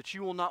Lord, that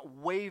you will not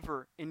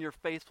waver in your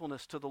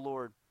faithfulness to the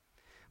Lord.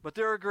 But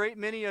there are a great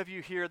many of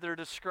you here that are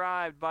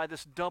described by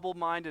this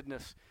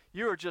double-mindedness.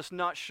 You are just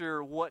not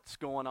sure what's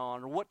going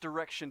on or what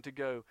direction to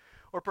go.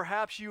 Or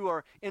perhaps you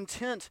are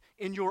intent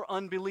in your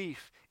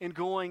unbelief in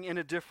going in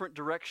a different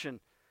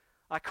direction.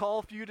 I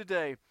call for you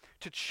today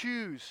to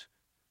choose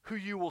who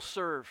you will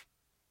serve.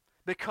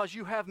 Because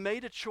you have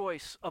made a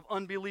choice of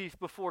unbelief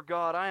before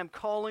God, I am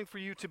calling for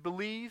you to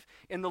believe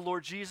in the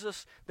Lord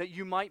Jesus, that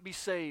you might be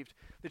saved,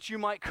 that you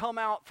might come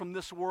out from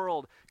this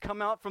world,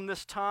 come out from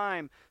this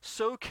time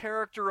so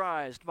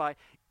characterized by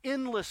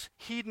endless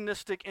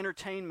hedonistic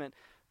entertainment,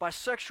 by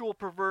sexual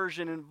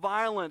perversion and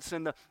violence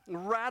and the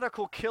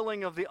radical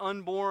killing of the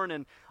unborn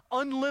and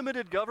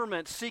unlimited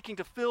government seeking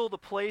to fill the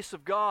place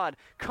of God.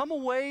 Come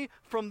away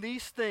from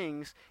these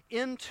things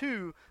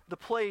into the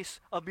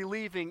place of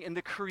believing in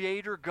the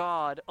Creator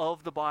God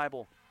of the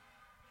Bible.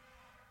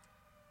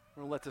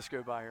 I'm going to let this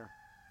go by here.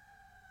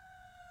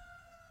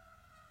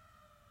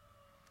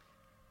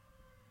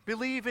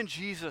 Believe in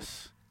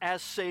Jesus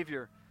as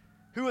Savior,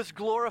 who is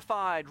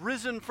glorified,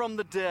 risen from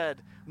the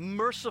dead,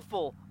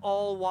 merciful,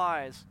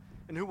 all-wise,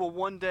 and who will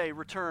one day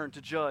return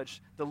to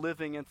judge the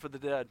living and for the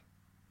dead.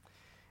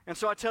 And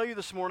so I tell you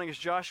this morning, as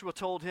Joshua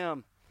told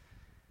him,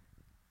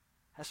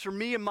 as for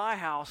me and my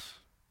house,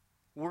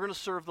 we're going to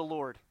serve the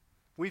Lord.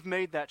 We've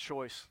made that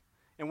choice,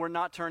 and we're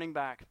not turning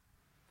back.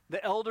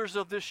 The elders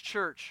of this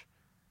church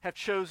have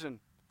chosen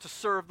to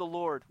serve the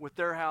Lord with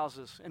their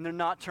houses, and they're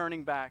not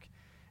turning back.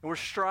 And we're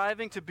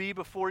striving to be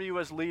before you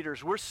as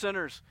leaders. We're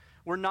sinners.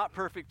 We're not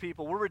perfect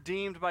people. We're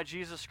redeemed by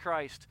Jesus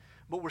Christ,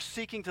 but we're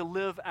seeking to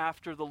live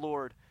after the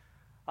Lord.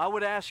 I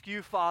would ask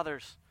you,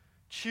 fathers,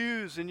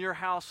 choose in your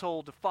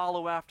household to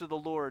follow after the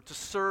Lord, to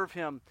serve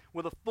Him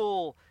with a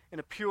full and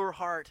a pure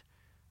heart.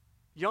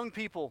 Young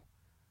people,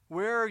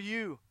 where are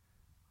you?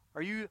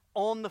 Are you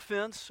on the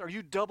fence? Are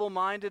you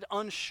double-minded,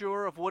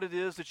 unsure of what it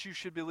is that you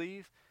should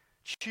believe?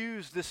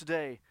 Choose this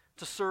day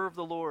to serve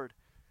the Lord.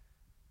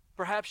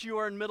 Perhaps you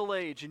are in middle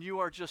age and you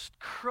are just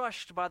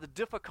crushed by the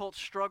difficult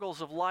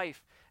struggles of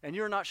life and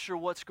you're not sure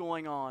what's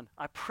going on.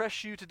 I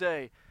press you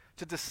today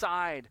to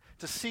decide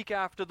to seek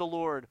after the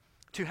Lord,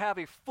 to have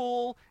a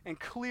full and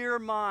clear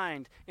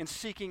mind in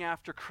seeking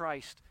after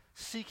Christ.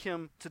 Seek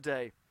Him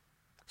today.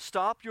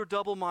 Stop your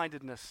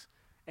double-mindedness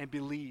and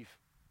believe.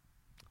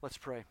 Let's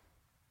pray.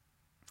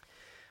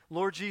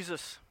 Lord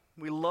Jesus,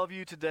 we love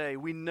you today.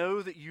 We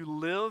know that you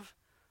live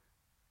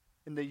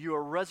and that you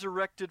are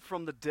resurrected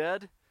from the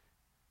dead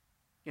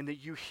and that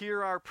you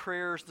hear our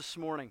prayers this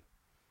morning.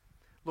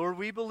 Lord,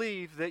 we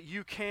believe that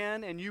you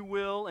can and you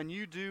will and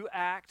you do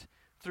act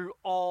through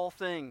all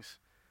things.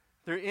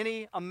 Through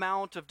any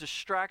amount of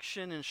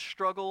distraction and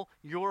struggle,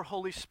 your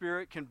Holy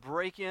Spirit can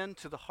break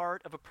into the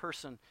heart of a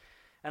person.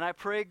 And I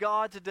pray,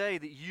 God, today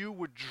that you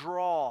would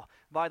draw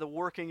by the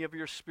working of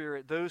your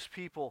Spirit those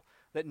people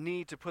that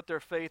need to put their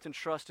faith and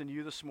trust in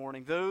you this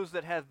morning, those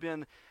that have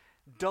been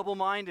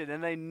double-minded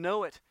and they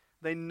know it.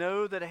 They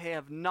know that they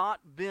have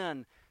not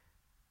been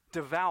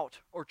devout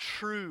or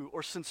true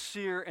or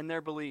sincere in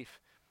their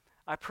belief.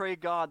 I pray,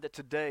 God, that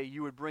today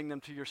you would bring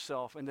them to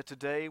yourself and that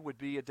today would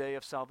be a day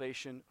of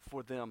salvation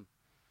for them.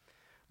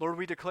 Lord,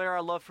 we declare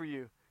our love for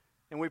you,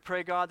 and we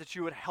pray, God, that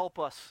you would help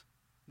us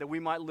that we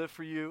might live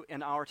for you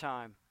in our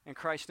time. In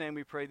Christ's name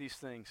we pray these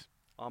things.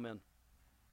 Amen.